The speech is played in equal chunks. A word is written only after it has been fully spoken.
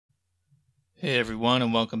Hey everyone,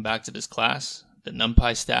 and welcome back to this class, the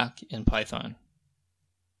Numpy stack in Python.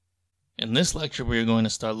 In this lecture we are going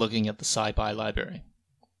to start looking at the SciPy library.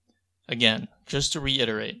 Again, just to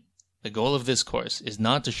reiterate, the goal of this course is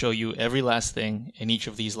not to show you every last thing in each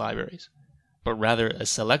of these libraries, but rather a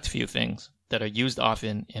select few things that are used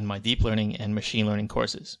often in my deep learning and machine learning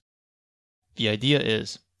courses. The idea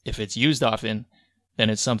is, if it's used often,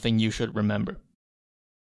 then it's something you should remember.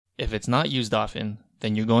 If it's not used often,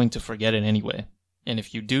 then you're going to forget it anyway, and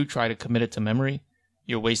if you do try to commit it to memory,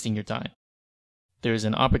 you're wasting your time. There is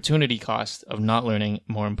an opportunity cost of not learning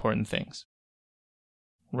more important things.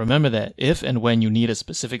 Remember that if and when you need a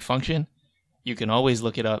specific function, you can always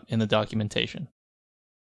look it up in the documentation.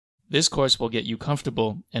 This course will get you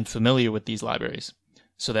comfortable and familiar with these libraries,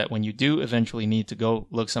 so that when you do eventually need to go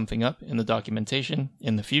look something up in the documentation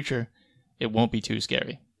in the future, it won't be too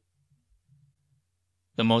scary.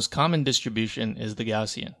 The most common distribution is the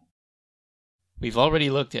Gaussian. We've already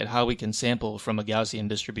looked at how we can sample from a Gaussian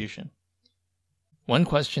distribution. One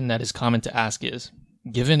question that is common to ask is,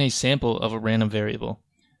 given a sample of a random variable,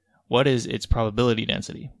 what is its probability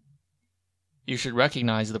density? You should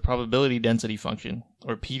recognize the probability density function,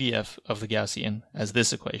 or PDF, of the Gaussian as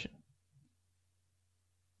this equation.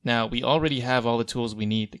 Now, we already have all the tools we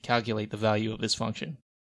need to calculate the value of this function.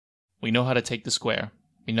 We know how to take the square,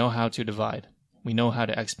 we know how to divide, we know how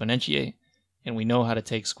to exponentiate, and we know how to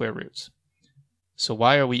take square roots. So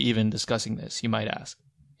why are we even discussing this, you might ask?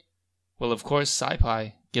 Well, of course,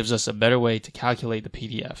 SciPy gives us a better way to calculate the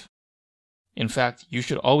PDF. In fact, you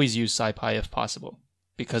should always use SciPy if possible,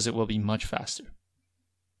 because it will be much faster.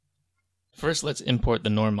 First, let's import the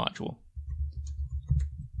norm module.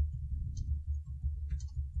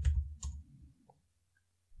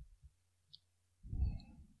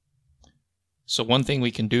 So one thing we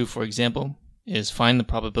can do, for example, is find the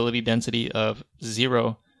probability density of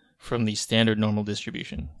 0 from the standard normal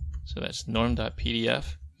distribution. So that's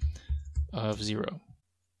norm.pdf of 0.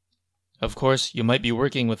 Of course, you might be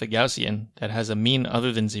working with a Gaussian that has a mean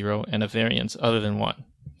other than 0 and a variance other than 1.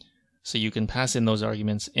 So you can pass in those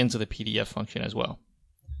arguments into the PDF function as well.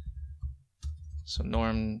 So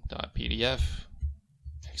norm.pdf,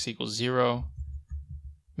 x equals 0,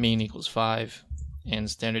 mean equals 5, and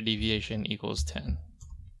standard deviation equals 10.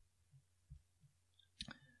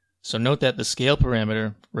 So note that the scale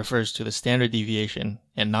parameter refers to the standard deviation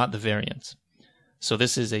and not the variance. So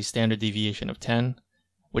this is a standard deviation of 10,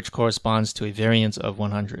 which corresponds to a variance of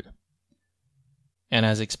 100. And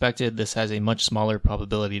as expected, this has a much smaller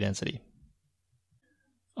probability density.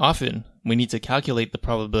 Often, we need to calculate the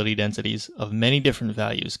probability densities of many different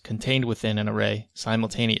values contained within an array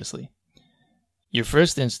simultaneously. Your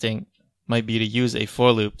first instinct might be to use a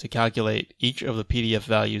for loop to calculate each of the PDF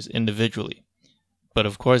values individually. But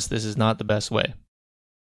of course, this is not the best way.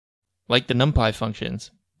 Like the Numpy functions,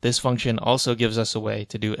 this function also gives us a way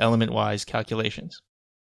to do element-wise calculations.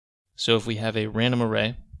 So if we have a random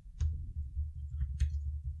array,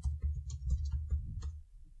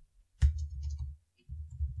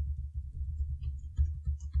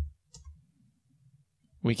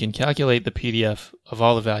 we can calculate the PDF of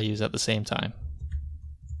all the values at the same time.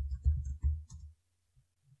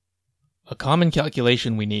 A common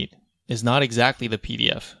calculation we need is not exactly the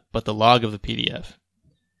PDF, but the log of the PDF.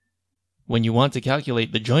 When you want to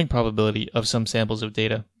calculate the joint probability of some samples of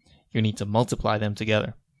data, you need to multiply them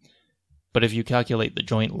together. But if you calculate the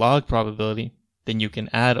joint log probability, then you can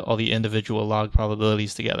add all the individual log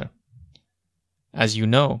probabilities together. As you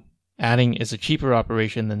know, adding is a cheaper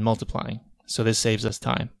operation than multiplying, so this saves us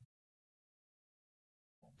time.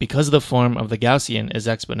 Because the form of the Gaussian is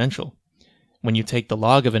exponential, when you take the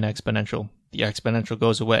log of an exponential, the exponential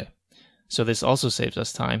goes away. So this also saves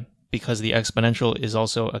us time, because the exponential is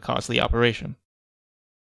also a costly operation.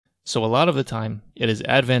 So a lot of the time, it is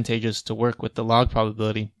advantageous to work with the log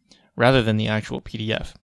probability rather than the actual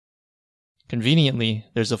PDF. Conveniently,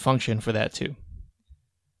 there's a function for that too.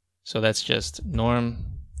 So that's just norm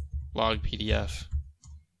log PDF,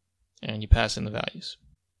 and you pass in the values.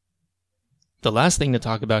 The last thing to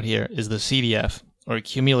talk about here is the CDF, or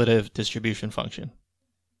cumulative distribution function.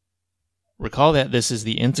 Recall that this is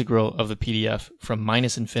the integral of the PDF from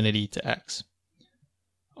 -infinity to x.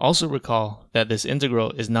 Also recall that this integral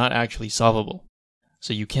is not actually solvable,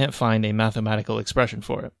 so you can't find a mathematical expression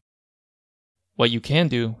for it. What you can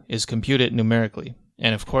do is compute it numerically,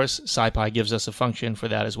 and of course SciPy gives us a function for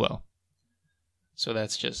that as well. So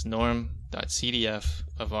that's just norm.cdf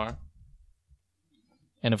of r.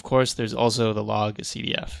 And of course there's also the log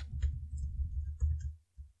CDF.